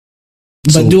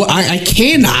But I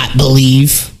cannot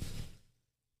believe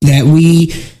that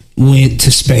we went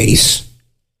to space.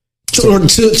 Or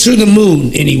to the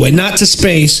moon, anyway. Not to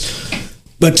space,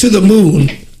 but to the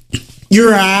moon.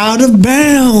 You're out of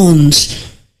bounds.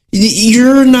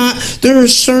 You're not... There are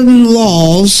certain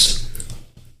laws,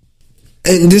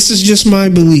 and this is just my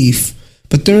belief,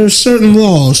 but there are certain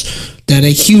laws that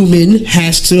a human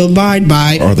has to abide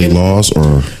by. Are they laws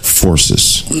or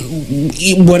forces?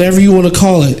 Whatever you want to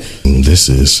call it. This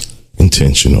is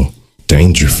Intentional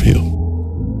Dangerfield.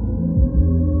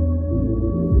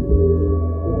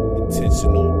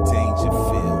 Intentional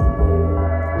Dangerfield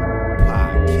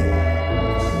podcast.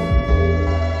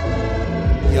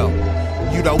 Yo,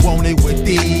 you don't want it with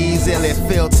these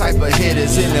LFL type of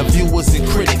hitters, interviewers and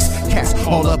critics. Cats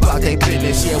all about their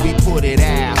business. Yeah, we put it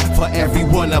out for every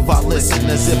one of our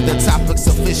listeners. If the topic's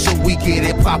official, we get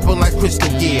it poppin' like crystal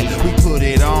gear. We put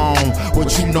it on.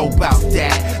 What you know about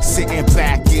that? Sitting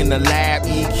back in the lab,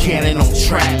 E Cannon on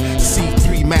track.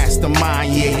 C3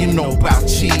 Mastermind, yeah, you know about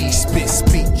G. Spit,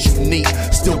 speak, unique.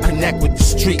 Still connect with the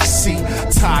streets. See,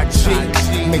 Todd G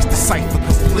makes the cipher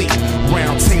complete.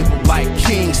 Round table like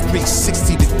kings,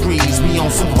 360 degrees. We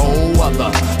on some whole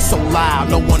other. So loud,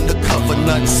 no undercover,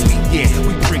 nothing sweet. Yeah,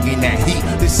 we bringing that heat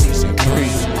this season 3.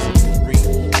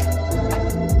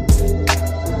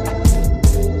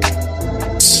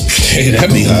 Hey, that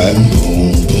be hot.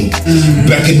 Boom, boom.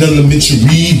 Back in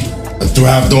elementary, I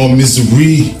thrived on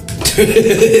misery.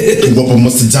 Grew up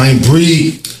amongst a dying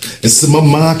breed. And so my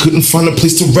mind couldn't find a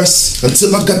place to rest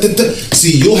until I got the...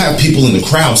 See, you'll have people in the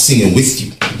crowd singing with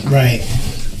you. Right.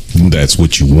 That's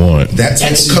what you want. That's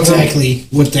exactly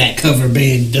what that cover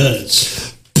band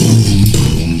does. Boom,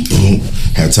 boom, boom.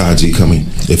 Had Taji coming.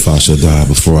 If I shall die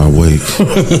before I wake,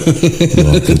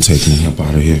 Lord can take me up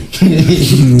out of here.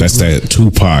 That's that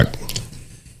Tupac.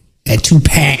 That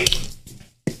Tupac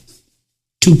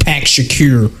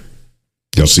Shakur.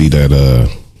 Y'all see that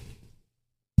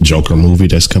Joker movie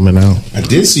that's coming out? I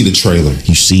did see the trailer.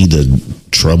 You see the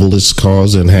trouble it's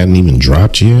caused and hadn't even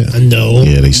dropped yet? No.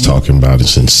 Yeah, they's talking about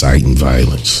it's inciting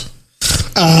violence.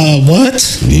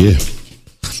 What? Yeah.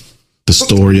 The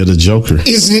story of the Joker.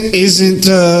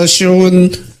 Isn't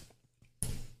showing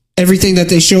everything that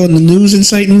they show in the news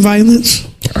inciting violence?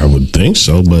 I would think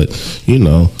so, but you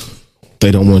know,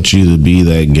 they don't want you to be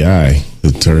that guy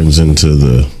that turns into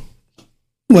the...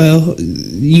 Well,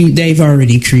 they've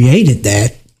already created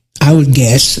that, I would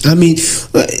guess. I mean,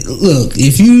 look,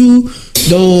 if you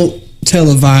don't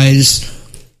televise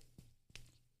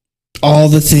all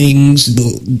the things,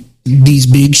 these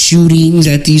big shootings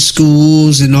at these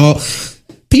schools and all,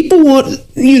 people want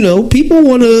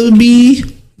to be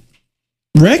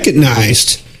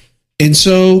recognized. And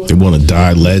so they want to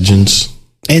die legends.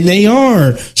 And they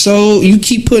are. So you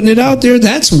keep putting it out there.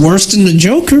 That's worse than the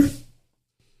Joker.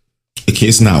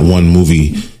 It's not one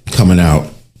movie coming out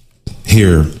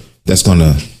here that's going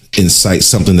to incite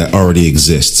something that already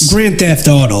exists. Grand Theft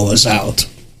Auto is out.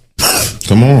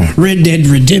 Come on. Red Dead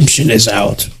Redemption is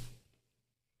out.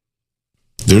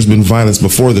 There's been violence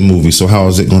before the movie, so how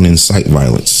is it going to incite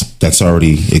violence that's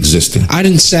already existing? I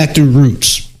didn't sat through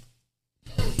Roots.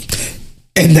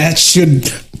 And that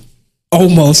should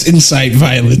almost incite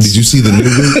violence. Did you see the new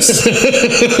Roots?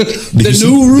 The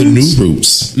new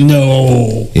Roots?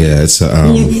 No. Yeah, it's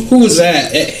who was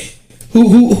that?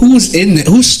 Who's in it?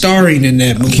 Who's starring in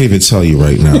that movie? I can't even tell you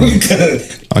right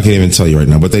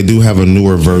now. But they do have a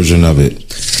newer version of it.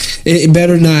 It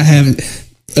better not have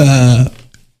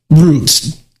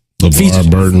Roots. LeVar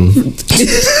Burton.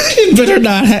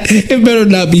 It better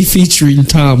not be featuring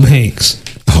Tom Hanks.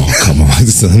 Oh, come on,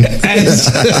 son. As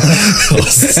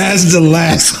the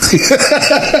last.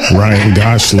 Ryan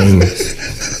Gosling.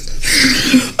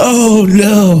 Oh,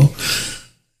 no.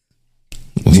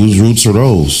 Whose roots are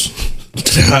those?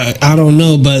 I don't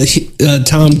know, but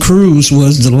Tom Cruise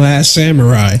was the last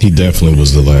samurai. He definitely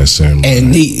was the last samurai.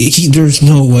 And there's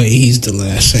no way he's the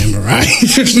last samurai.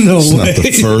 There's no way. Not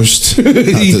the first, not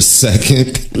the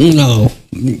second. No.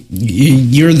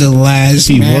 You're the last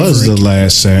He maverick. was the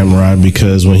last samurai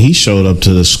because when he showed up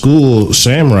to the school,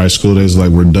 samurai school, they was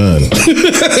like, we're done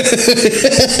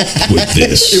with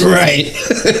this. Right.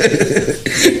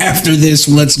 After this,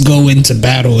 let's go into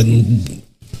battle and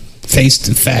face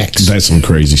the facts. That's some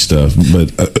crazy stuff.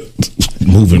 But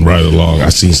moving right along, I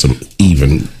seen some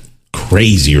even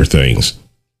crazier things.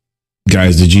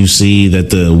 Guys, did you see that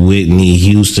the Whitney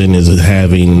Houston is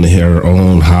having her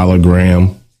own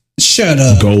hologram? Shut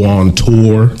up. Go on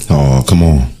tour. Oh, come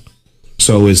on.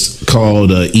 So it's called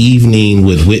Evening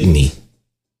with Whitney.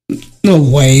 No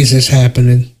way is this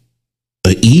happening.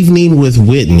 Evening with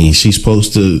Whitney. She's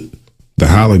supposed to... the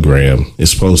hologram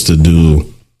is supposed to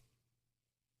do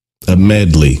a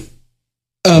medley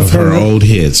of her old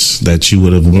hits that you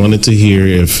would have wanted to hear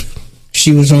if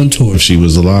she was on tour. If she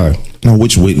was alive. Now,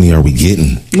 which Whitney are we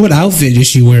getting? What outfit is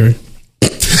she wearing?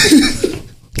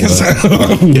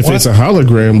 If it's a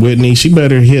hologram, Whitney, she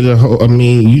better hit a whole. I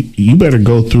mean, you better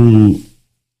go through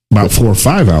about 4 or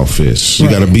 5 outfits. You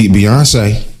got to beat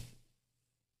Beyonce.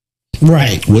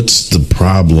 Right. What's the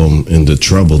problem and the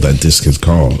trouble that this could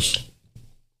cause?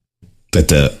 That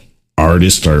the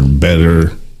artists are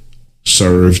better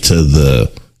served to the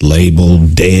label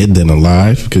dead than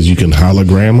alive because you can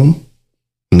hologram them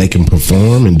and they can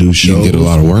perform and do shows. You can get a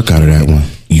lot of work out of that one.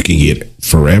 You can get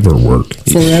forever work.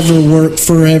 Forever work,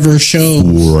 forever shows.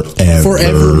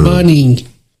 Forever money.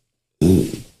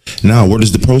 Now, where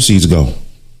does the proceeds go?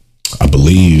 I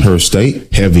believe her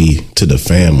estate? Heavy to the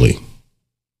family.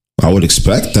 I would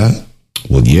expect that.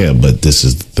 Well, yeah, but this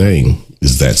is the thing.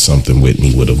 Is that something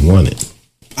Whitney would have wanted?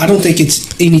 I don't think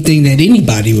it's anything that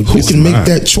anybody would. Who can make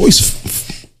that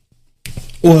choice?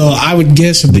 Well, I would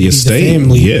guess the estate. The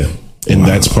family. Yeah, and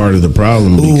that's part of the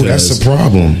problem. Ooh, that's a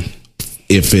problem.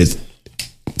 If it,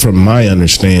 from my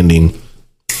understanding,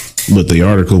 what the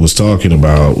article was talking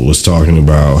about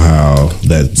how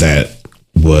that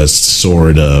was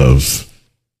sort of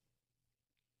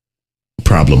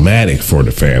problematic for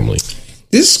the family.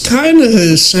 This kind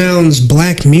of sounds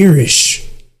Black Mirror-ish.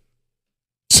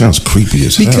 Sounds creepy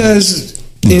as hell. Because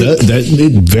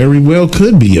it very well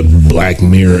could be a Black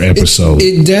Mirror episode.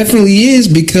 It definitely is,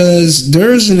 because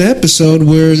there's an episode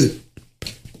where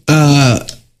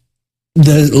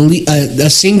the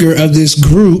singer of this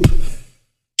group,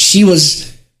 she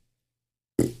was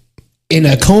in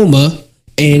a coma,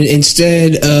 and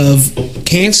instead of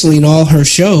canceling all her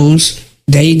shows,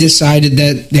 they decided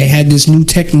that they had this new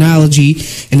technology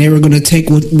and they were going to take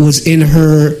what was in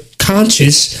her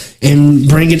conscious and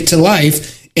bring it to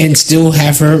life and still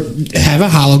have her have a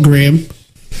hologram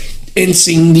and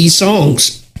sing these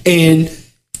songs. And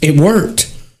it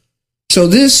worked. So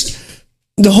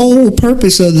the whole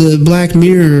purpose of the Black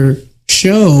Mirror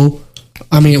show,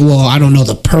 I mean, well, I don't know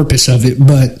the purpose of it,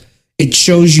 but it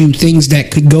shows you things that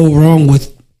could go wrong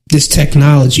with this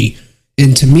technology.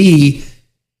 And to me,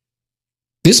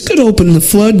 this could open the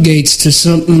floodgates to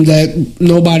something that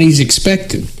nobody's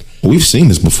expecting. We've seen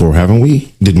this before, haven't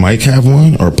we? Did Mike have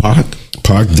one, or Pac?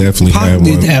 Pac definitely had one.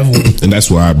 Did have one. And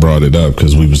that's why I brought it up,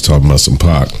 because we was talking about some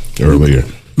Pac earlier.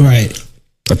 Right.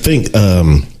 I think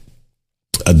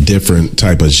a different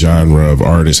type of genre of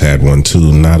artist had one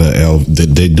too. Not a Elvis.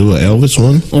 Did they do an Elvis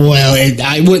one? Well,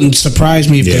 I wouldn't surprise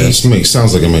me if they...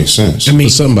 sounds like it makes sense. I mean,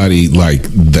 somebody like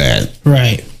that.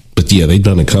 Right. But yeah, they've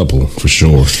done a couple for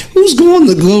sure. Who's going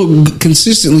to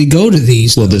consistently go to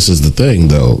these? Well, this is the thing,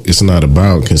 though. It's not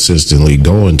about consistently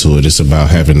going to it. It's about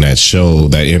having that show,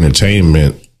 that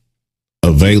entertainment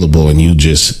available, and you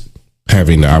just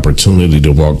having the opportunity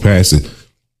to walk past it.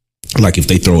 Like if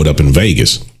they throw it up in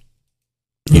Vegas.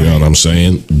 You know what I'm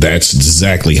saying? That's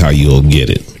exactly how you'll get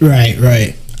it. Right,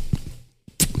 right.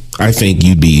 I think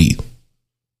you'd be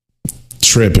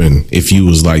tripping if you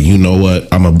was like, you know what?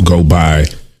 I'm going to go buy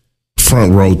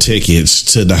front row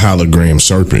tickets to the hologram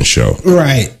serpent show.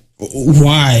 Right.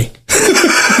 Why?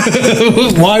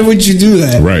 Why would you do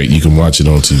that? Right. You can watch it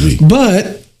on TV.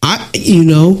 But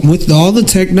with all the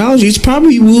technology, it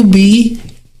probably will be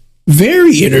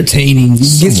very entertaining.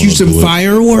 Get you some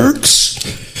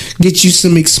fireworks, get you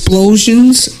some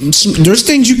explosions. There's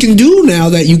things you can do now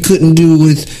that you couldn't do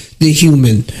with the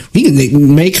human. We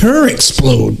can make her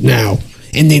explode now.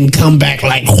 And then come back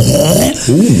like,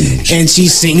 and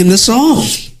she's singing the song.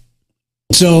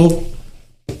 So,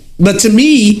 but to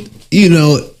me,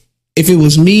 if it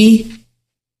was me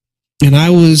and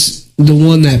I was the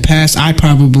one that passed, I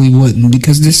probably wouldn't,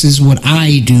 because this is what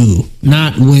I do,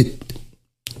 not what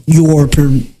your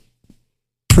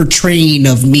portraying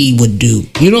of me would do.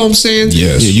 You know what I'm saying?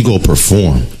 Yes. Yeah, you go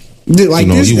perform. Like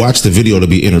you watch the video to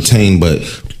be entertained, but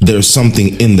there's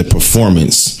something in the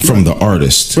performance from the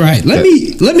artist. Right. Let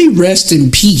me rest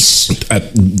in peace.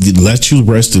 Let you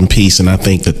rest in peace, and I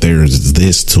think that there's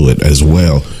this to it as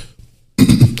well.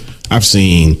 I've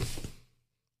seen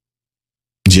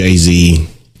Jay-Z,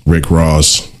 Rick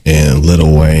Ross, and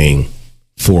Lil Wayne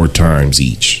 4 times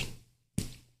each.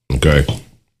 Okay.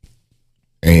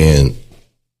 And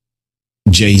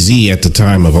Jay-Z at the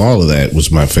time of all of that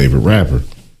was my favorite rapper.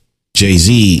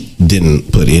 Jay-Z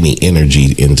didn't put any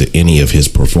energy into any of his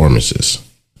performances.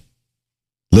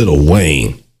 Lil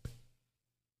Wayne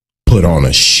put on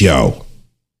a show,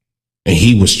 and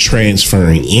he was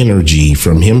transferring energy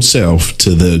from himself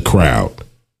to the crowd.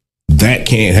 That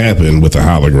can't happen with a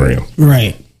hologram.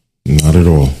 Right. Not at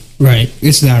all. Right.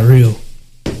 It's not real.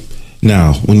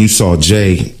 Now, when you saw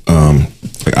Jay,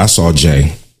 like I saw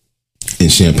Jay in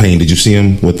Champaign. Did you see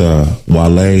him with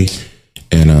Wale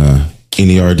and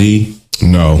NERD?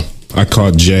 No, I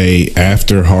caught Jay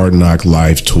after Hard Knock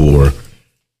Life tour.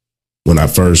 When I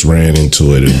first ran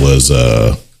into it, it was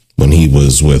when he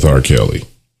was with R. Kelly.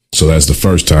 So that's the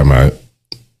first time I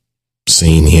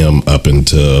seen him up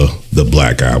until the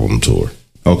Black Album tour.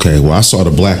 Okay, well, I saw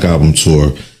the Black Album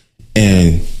tour,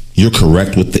 and you're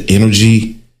correct with the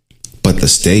energy, but the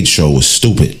stage show was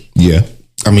stupid. Yeah.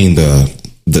 I mean,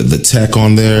 the tech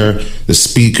on there, the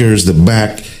speakers, the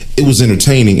back, it was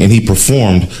entertaining, and he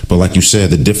performed. But like you said,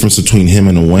 the difference between him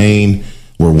and Wayne,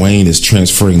 where Wayne is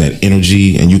transferring that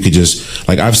energy, and you could just,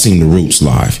 like, I've seen the Roots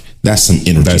live. That's some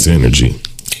energy. That's energy.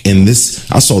 And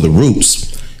this, I saw the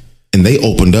Roots, and they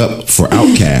opened up for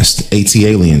Outkast, AT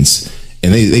Aliens,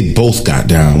 and they both got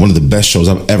down. One of the best shows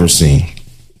I've ever seen.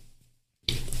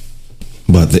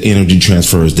 But the energy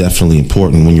transfer is definitely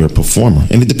important when you're a performer,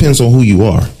 and it depends on who you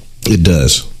are. It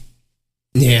does.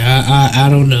 Yeah, I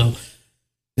don't know.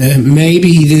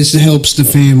 Maybe this helps the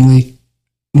family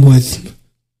with,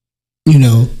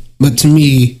 but to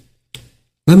me,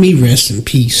 let me rest in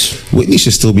peace. Whitney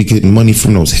should still be getting money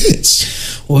from those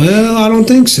hits. Well, I don't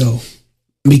think so.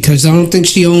 Because I don't think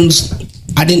she owns...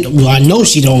 I know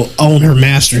she don't own her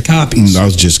master copies. I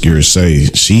was just curious to say,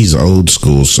 she's old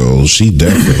school, so she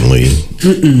definitely...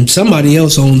 Somebody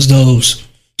else owns those.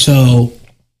 So...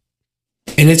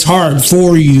 And it's hard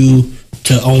for you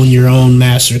to own your own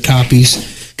master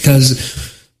copies,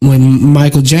 because when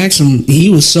Michael Jackson, he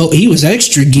was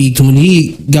extra geeked when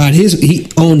he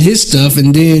owned his stuff,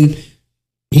 and then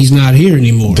he's not here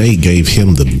anymore. They gave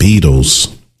him the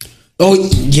Beatles. Oh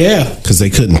yeah, because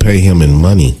they couldn't pay him in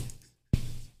money,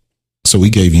 so we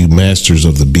gave you Masters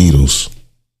of the Beatles.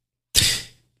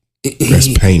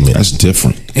 That's payment. That's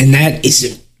different, and that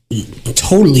is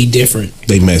totally different.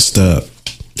 They messed up.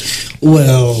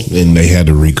 Well, and they had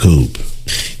to recoup.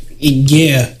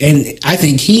 Yeah, and I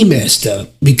think he messed up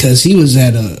because he was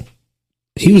at a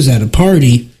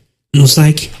party and was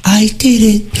like, "I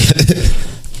did it.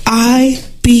 I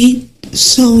beat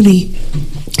Sony."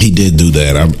 He did do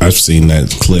that. I've seen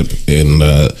that clip, and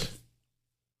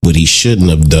what he shouldn't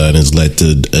have done is let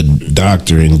a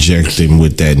doctor inject him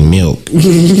with that milk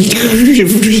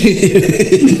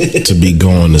to be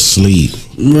going to sleep.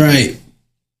 Right.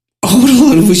 Hold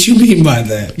on, what you mean by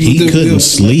that? He couldn't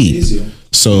sleep.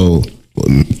 So,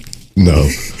 no.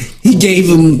 He gave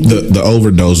him the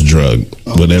overdose drug,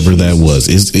 whatever that was.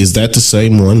 Is that the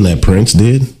same one that Prince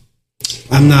did?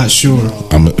 I'm not sure.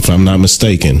 If I'm not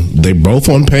mistaken. They're both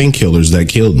on painkillers that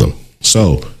killed them.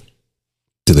 So,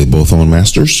 did they both own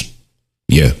Masters?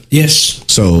 Yeah. Yes.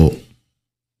 So,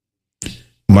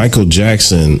 Michael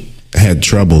Jackson had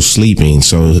trouble sleeping,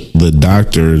 so the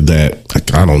doctor that,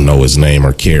 I don't know his name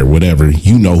or care, whatever,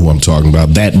 you know who I'm talking about,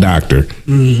 that doctor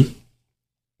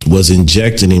was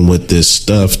injecting him with this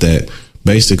stuff that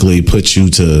basically puts you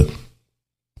to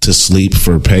sleep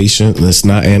for a patient. It's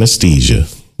not anesthesia,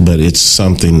 but it's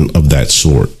something of that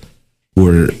sort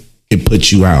where it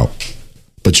puts you out,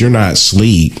 but you're not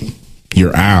asleep,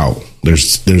 you're out.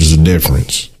 There's a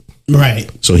difference. Right.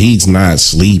 So he's not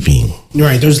sleeping.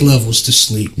 Right. There's levels to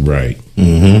sleep. Right.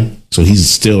 Mm-hmm. So he's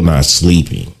still not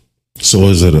sleeping. So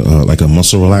is it like a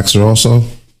muscle relaxer also?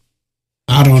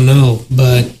 I don't know,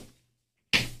 but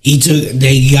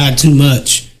they got too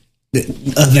much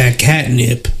of that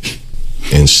catnip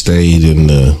and stayed in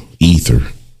the ether.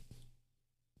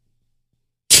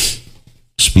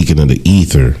 Speaking of the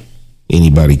ether,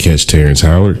 anybody catch Terrence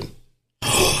Howard?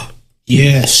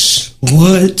 Yes.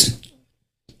 What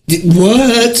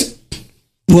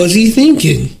was he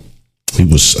thinking? He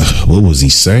was. What was he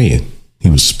saying? He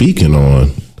was speaking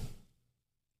on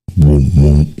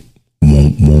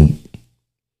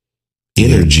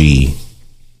energy.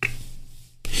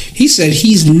 He said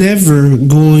he's never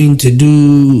going to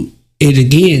do it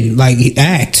again. Like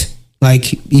act. Like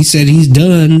he said he's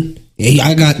done.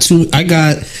 I got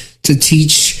to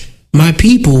teach my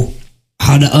people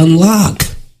how to unlock.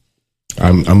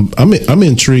 I'm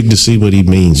intrigued to see what he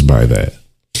means by that.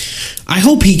 I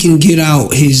hope he can get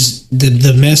out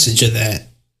the message of that.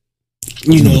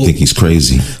 You know, think he's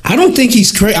crazy. I don't think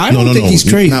he's crazy. I don't think he's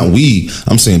crazy. Not we.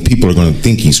 I'm saying people are going to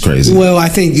think he's crazy. Well, I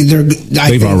think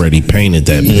they've already painted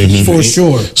that picture for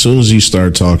sure. As soon as you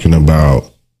start talking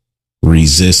about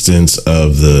resistance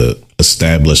of the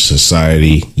established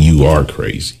society, you are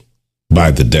crazy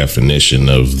by the definition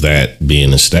of that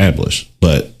being established.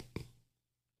 But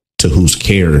to whose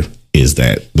care is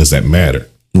that? Does that matter?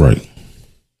 Right.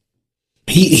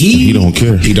 He don't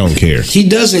care. He don't care. He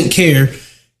doesn't care.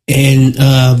 And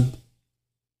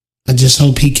I just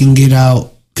hope he can get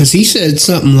out, because he said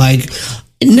something like,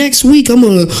 next week I'm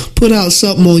going to put out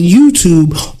something on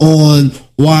YouTube on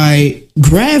why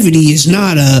gravity is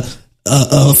not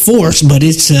a force, but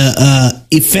it's a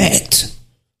effect.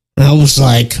 And I was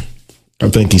like, I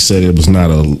think he said it was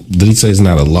not a. Did he say it's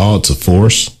not a law? It's a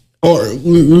force. or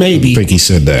maybe I think he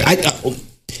said that. I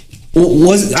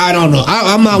don't know.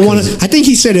 I'm not one. I think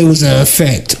he said it was an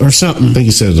effect or something. I think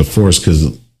he said it's a force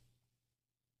because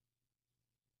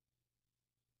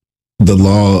the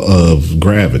law of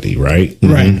gravity, right?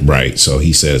 Right. Right. So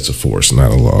he said it's a force,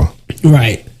 not a law.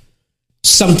 Right.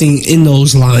 Something in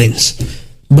those lines.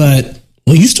 But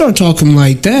when you start talking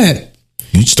like that,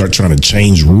 you start trying to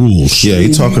change rules. Yeah,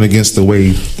 you're talking against the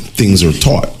way things are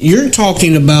taught. you're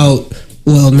talking about,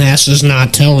 well, NASA's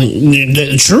not telling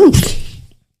the truth.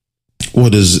 Well,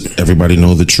 does everybody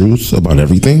know the truth about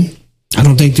everything? I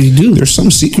don't think they do. There's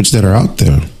some secrets that are out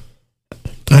there.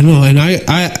 I know, and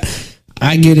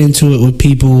I get into it with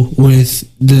people with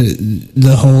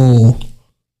the whole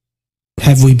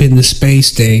have we been to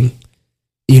space thing.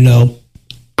 You know,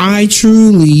 I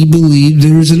truly believe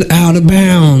there's an out of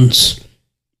bounds.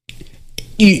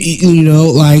 You know,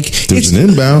 like There's an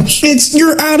inbounds.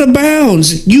 you're out of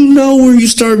bounds. You know where you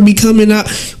start becoming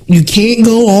out. You can't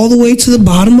go all the way to the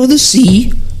bottom of the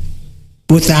sea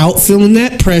without feeling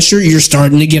that pressure. You're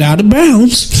starting to get out of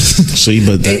bounds. See,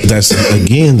 but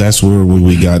that's where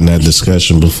we got in that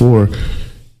discussion before.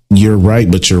 You're right,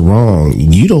 but you're wrong.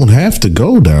 You don't have to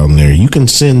go down there. You can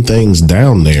send things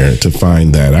down there to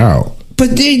find that out.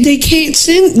 But they can't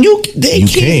send you. You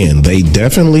can. They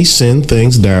definitely send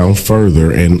things down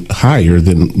further and higher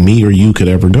than me or you could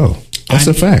ever go. That's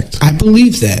a fact. I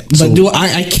believe that, but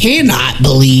I cannot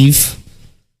believe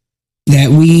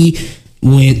that we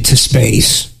went to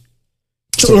space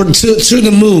or to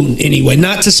the moon anyway,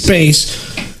 not to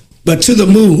space, but to the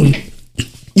moon.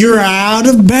 You're out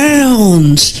of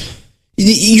bounds.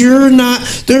 You're not.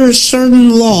 There are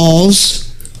certain laws.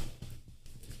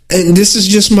 And this is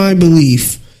just my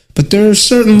belief, but there are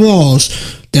certain laws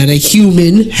that a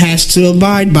human has to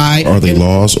abide by. Are they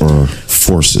laws or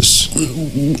forces?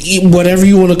 Whatever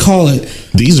you want to call it.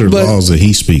 These are laws that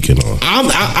he's speaking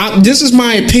on. This is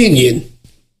my opinion.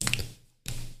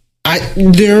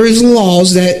 There is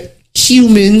laws that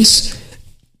humans,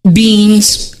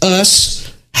 beings,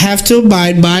 us, have to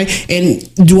abide by.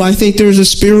 And do I think there's a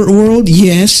spirit world?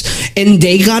 Yes. And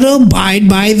they got to abide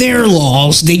by their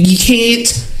laws. You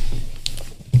can't.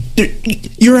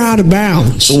 You're out of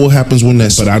bounds. So what happens when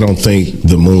that's... But I don't think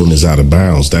the moon is out of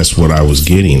bounds. That's what I was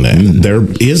getting at. There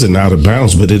is an out of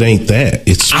bounds, but it ain't that.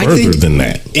 It's further than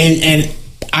that. And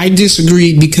I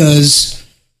disagree because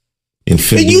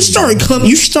you start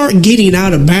getting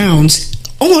out of bounds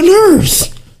on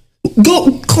Earth.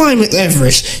 Go climb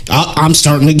Everest. I'm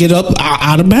starting to get up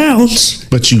out of bounds.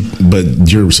 But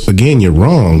you're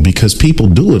wrong because people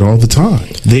do it all the time.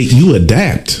 You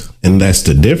adapt. And that's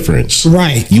the difference.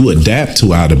 Right. You adapt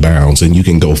to out of bounds and you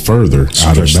can go further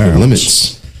out of bounds. The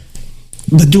limits.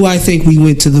 But do I think we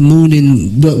went to the moon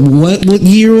in what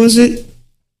year was it?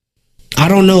 I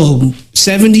don't know.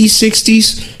 70s,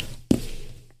 60s?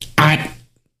 I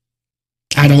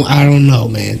don't know,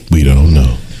 man. We don't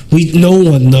know. No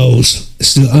one knows.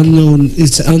 It's the unknown,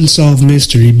 it's an unsolved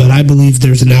mystery, but I believe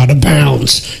there's an out of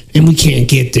bounds and we can't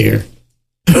get there.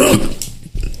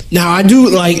 Now, I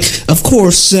do of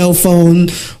course, cell phone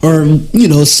or,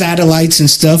 satellites and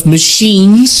stuff,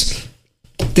 machines,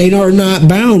 they are not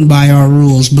bound by our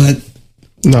rules, but...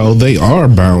 No, they are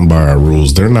bound by our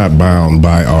rules. They're not bound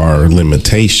by our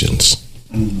limitations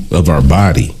of our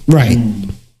body. Right.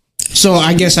 So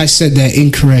I guess I said that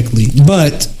incorrectly,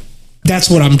 but that's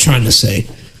what I'm trying to say.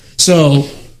 So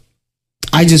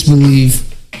I just believe...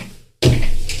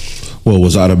 Well,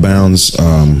 was out of bounds...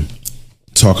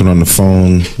 talking on the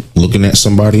phone, looking at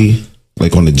somebody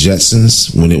like on the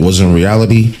Jetsons when it wasn't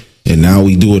reality, and now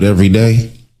we do it every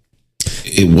day.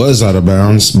 It was out of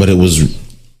bounds, but it was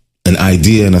an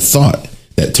idea and a thought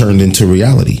that turned into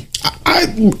reality.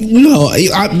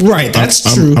 Right,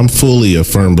 that's true. I'm fully a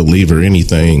firm believer.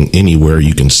 Anything, anywhere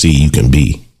you can see, you can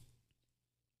be.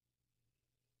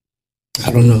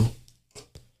 I don't know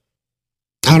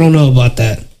about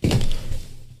that.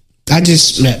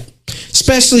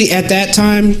 Especially at that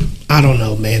time, I don't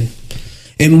know, man.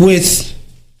 And with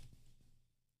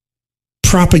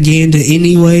propaganda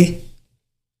anyway,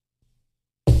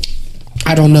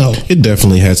 I don't know. It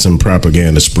definitely had some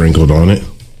propaganda sprinkled on it.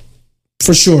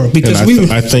 For sure. Because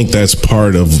I think that's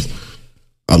part of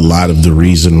a lot of the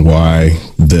reason why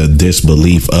the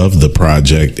disbelief of the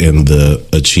project and the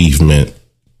achievement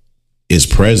is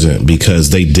present because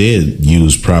they did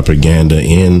use propaganda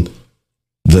in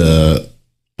the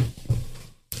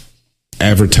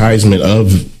advertisement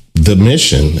of the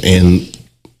mission and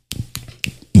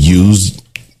used,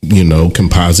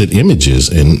 composite images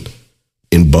and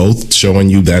in both showing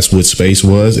you that's what space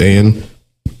was and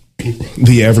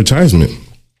the advertisement.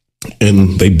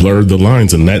 And they blurred the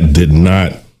lines, and that did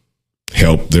not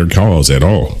help their cause at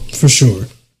all. For sure.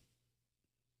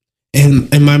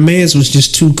 And my man's was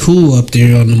just too cool up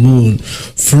there on the moon.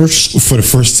 For the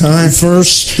first time?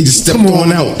 He just stepped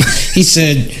on out. He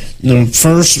said,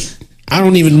 first, I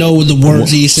don't even know what the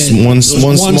words he said. One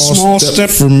small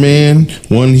step for man,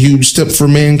 one huge step for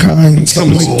mankind.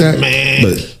 Something like that. Man.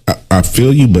 But I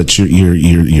feel you, but you're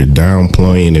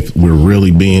downplaying. If we're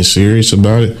really being serious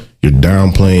about it, you're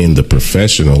downplaying the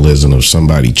professionalism of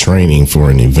somebody training for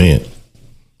an event.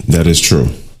 That is true.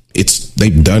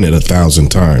 They've done it 1,000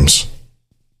 times.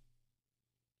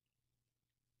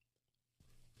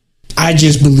 I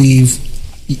just believe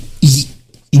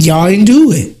y'all didn't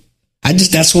do it.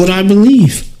 That's what I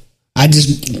believe.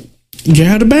 You're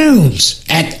out of bounds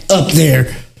up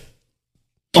there.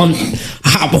 On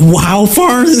how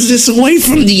far is this away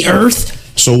from the earth?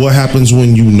 So what happens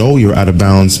when you know you're out of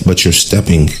bounds, but you're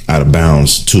stepping out of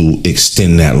bounds to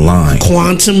extend that line?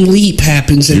 Quantum leap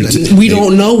happens, and we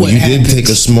don't know what happens. You did take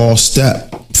a small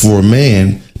step for a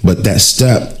man, but that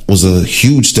step was a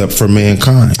huge step for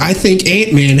mankind. I think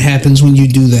Ant-Man happens when you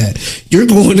do that. You're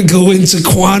going to go into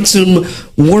quantum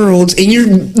worlds, and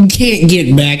you can't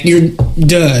get back. You're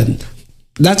done.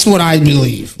 That's what I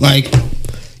believe. Like,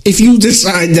 if you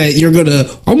decide that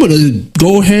I'm gonna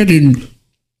go ahead and.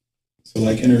 So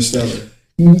like Interstellar.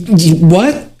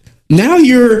 What? Now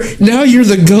you're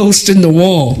the ghost in the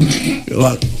wall.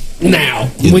 Now,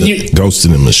 when you ghost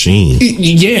in the machine.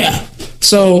 Yeah.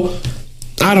 So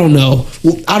I don't know.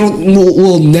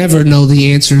 We'll never know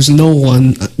the answers. No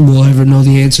one will ever know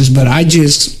the answers. But I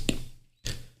just,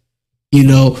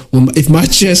 if my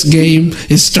chess game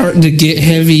is starting to get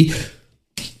heavy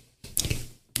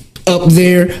up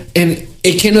there, and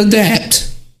it can adapt.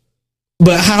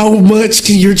 But how much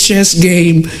can your chess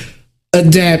game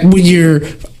adapt when you're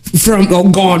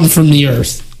gone from the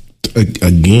earth?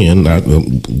 Again,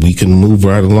 we can move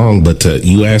right along, but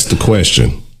you asked the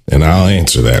question, and I'll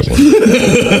answer that one.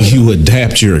 You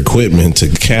adapt your equipment to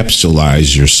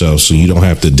capsulize yourself so you don't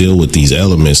have to deal with these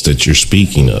elements that you're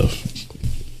speaking of.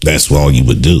 That's all you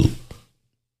would do.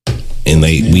 And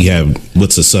we have,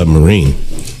 what's a submarine?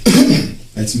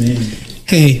 That's me.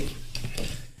 Hey.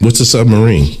 What's a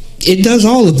submarine? It does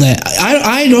all of that.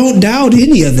 I don't doubt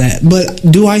any of that. But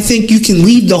do I think you can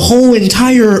leave the whole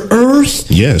entire earth?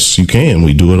 Yes, you can.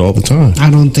 We do it all the time. I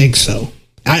don't think so.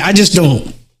 I just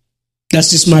don't.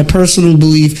 That's just my personal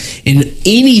belief. And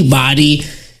anybody,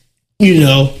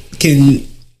 can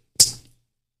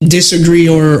disagree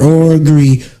or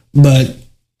agree. But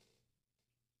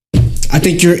I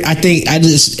think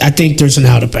there's an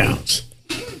out of bounds.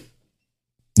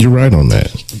 You're right on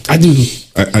that. I do.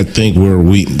 I think where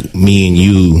me and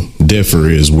you differ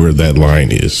is where that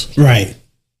line is. Right.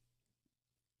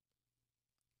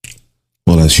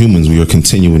 Well, as humans, we are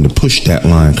continuing to push that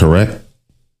line, correct?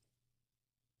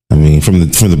 I mean, from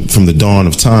the dawn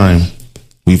of time,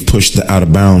 we've pushed the out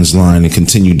of bounds line and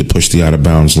continued to push the out of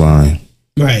bounds line.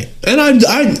 Right. And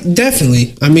I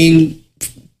definitely,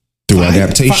 through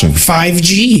adaptation.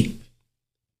 5G.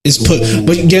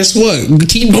 But guess what?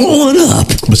 Keep going up.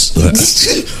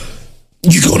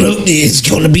 It's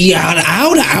gonna be out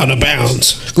of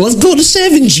bounds. Let's go to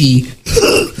 7G.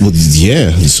 Well,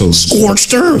 yeah. So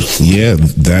scorched earth. Yeah,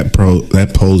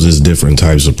 that poses different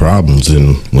types of problems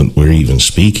than what we're even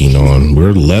speaking on.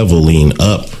 We're leveling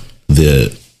up the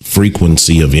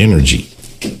frequency of energy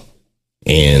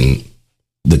and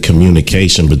the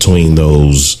communication between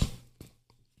those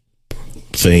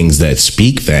things that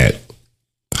speak that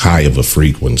high of a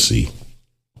frequency.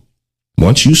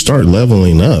 Once you start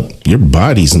leveling up, your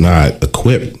body's not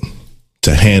equipped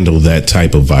to handle that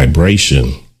type of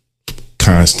vibration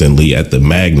constantly at the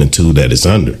magnitude that it's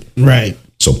under. Right.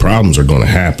 So problems are going to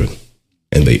happen.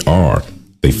 And they are.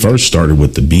 They first started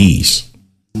with the bees.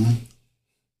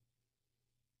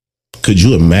 Could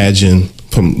you imagine,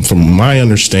 from my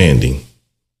understanding,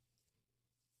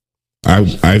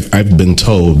 I've been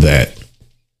told that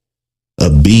a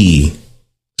bee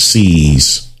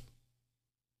sees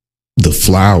the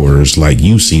flowers like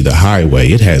you see the highway.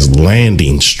 It has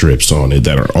landing strips on it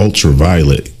that are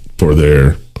ultraviolet for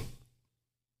their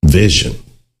vision.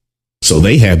 So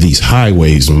they have these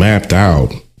highways mapped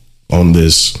out on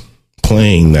this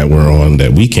plane that we're on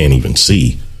that we can't even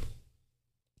see.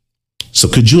 So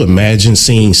could you imagine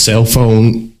seeing cell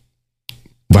phone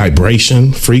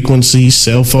vibration, frequency,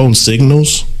 cell phone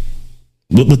signals.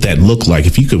 What would that look like?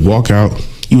 If you could walk out,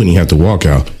 you wouldn't even have to walk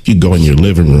out. If you go in your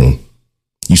living room,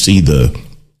 you see the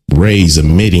rays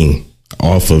emitting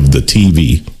off of the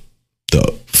TV,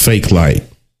 the fake light,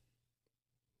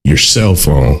 your cell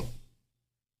phone.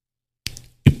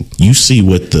 You see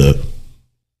what the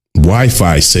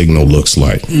Wi-Fi signal looks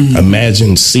like. Mm-hmm.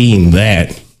 Imagine seeing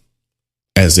that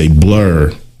as a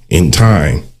blur in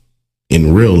time,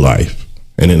 in real life,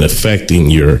 and then affecting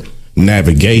your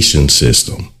navigation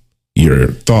system, your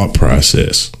thought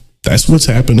process. That's what's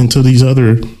happening to these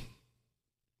other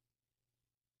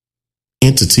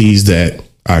entities that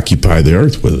occupy the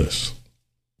earth with us.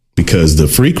 Because the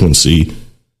frequency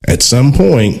at some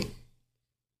point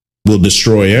will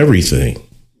destroy everything.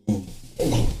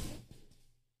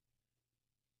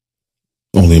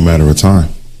 Only a matter of time.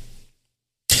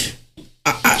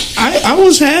 I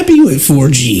was happy with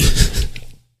 4G.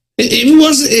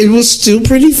 It was still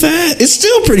pretty fast. It's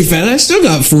still pretty fast. I still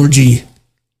got 4G.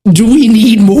 Do we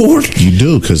need more? You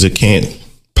do, because it can't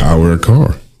power a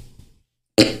car.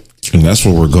 And that's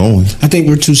where we're going. I think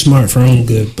we're too smart for our own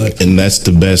good, and that's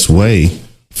the best way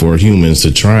for humans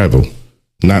to travel,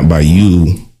 not by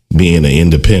you being an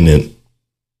independent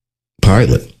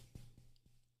pilot,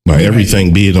 by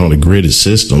everything being on a gridded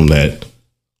system that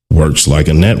works like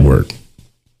a network.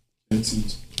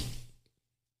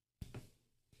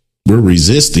 We're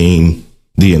resisting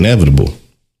the inevitable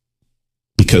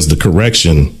because the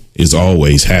correction is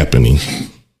always happening.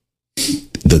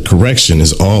 The correction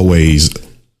is always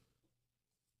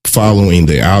following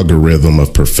the algorithm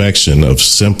of perfection, of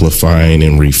simplifying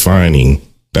and refining.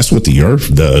 That's what the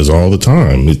earth does all the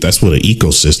time. That's what an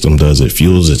ecosystem does. It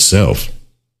fuels itself.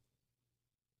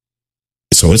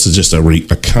 So it's just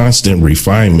a constant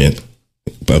refinement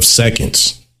of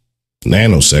seconds,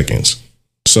 nanoseconds.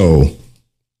 So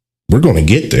we're going to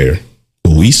get there.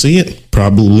 Will we see it?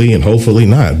 Probably and hopefully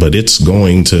not, but it's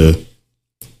going to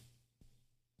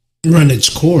run its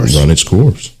course.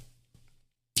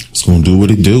 It's going to do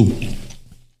what it do.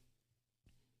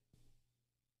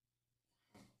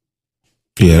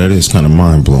 Yeah, that is kind of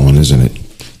mind-blowing, isn't it?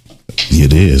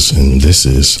 It is, and this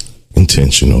is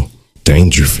intentional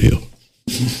Dangerfield.